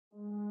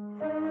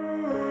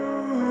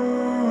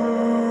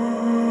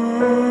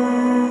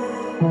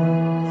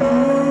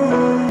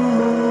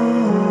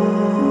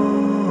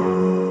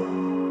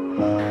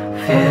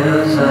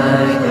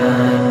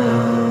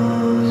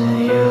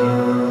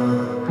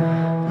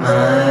My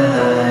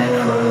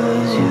life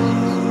was you.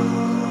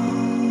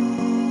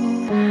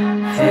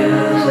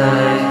 Feels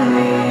like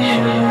we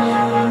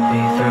should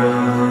be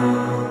through.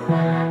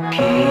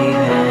 Keep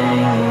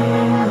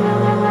hanging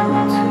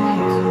on to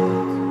you.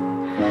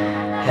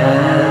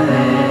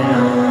 Heaven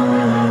on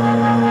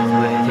earth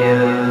with you.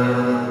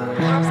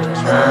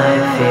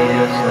 Night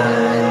feels like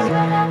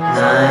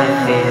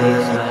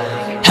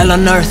hell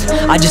on earth,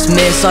 I just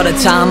miss all the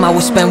time I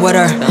would spend with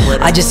her.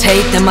 I just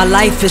hate that my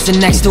life isn't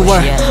next to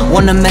her.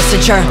 Wanna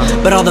message her,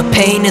 but all the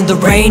pain and the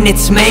rain,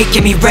 it's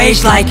making me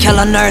rage like hell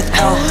on earth.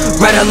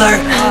 Red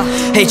alert,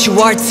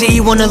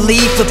 HURT, wanna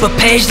leave, flip a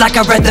page like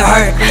I read the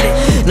hurt.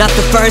 Not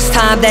the first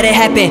time that it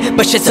happened,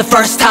 but shit's the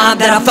first time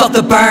that I felt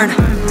the burn.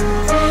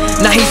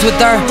 Now he's with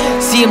her,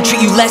 see him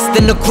treat you less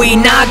than the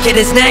queen, now I get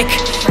his neck.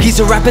 He's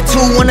a rapper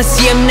too, wanna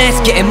see him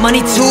next, getting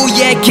money too,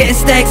 yeah, getting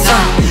stacks.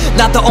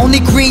 Not the only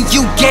green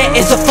you get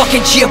is a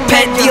fucking chia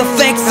pet. The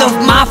effects of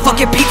my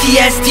fucking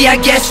PTSD, I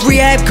guess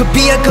rehab could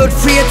be a good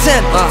free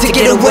attempt to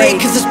get away,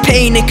 cause this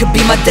pain, it could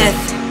be my death.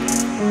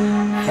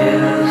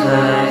 feels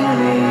like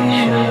we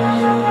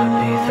should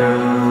be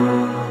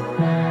through.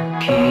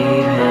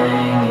 Keep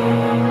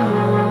hanging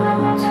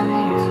on to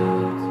you.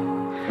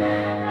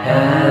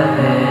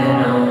 Heaven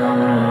on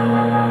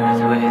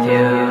earth with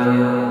you.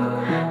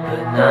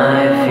 But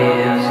night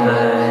feels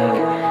like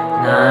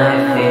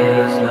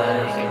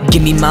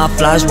Give me my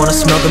flowers, wanna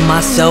smell them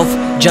myself.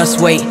 Just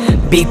wait,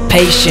 be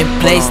patient,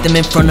 place them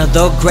in front of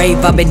the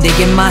grave. I've been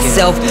digging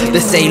myself.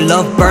 They say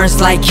love burns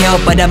like hell,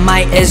 but I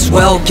might as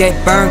well get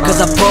burned, cause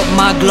I put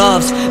my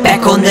gloves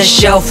back on the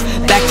shelf.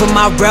 Back from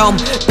my realm,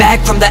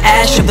 back from the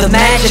ash of the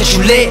match that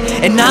you lit.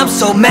 And I'm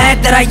so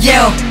mad that I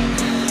yell.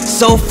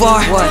 So far,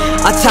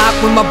 I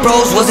talked with my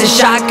bros, wasn't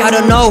shocked, I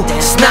don't know.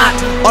 Snot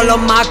all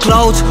of my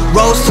clothes,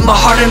 rose to my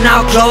heart and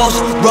now close.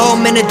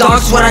 Roam in the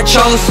dark's what I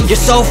chose. You're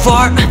so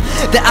far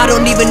that I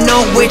don't even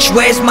know which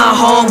way's my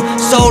home.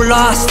 So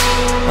lost,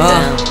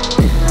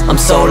 I'm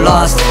so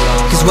lost.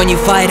 Cause when you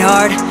fight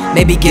hard,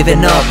 maybe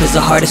giving up is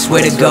the hardest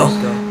way to go.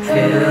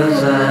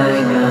 feels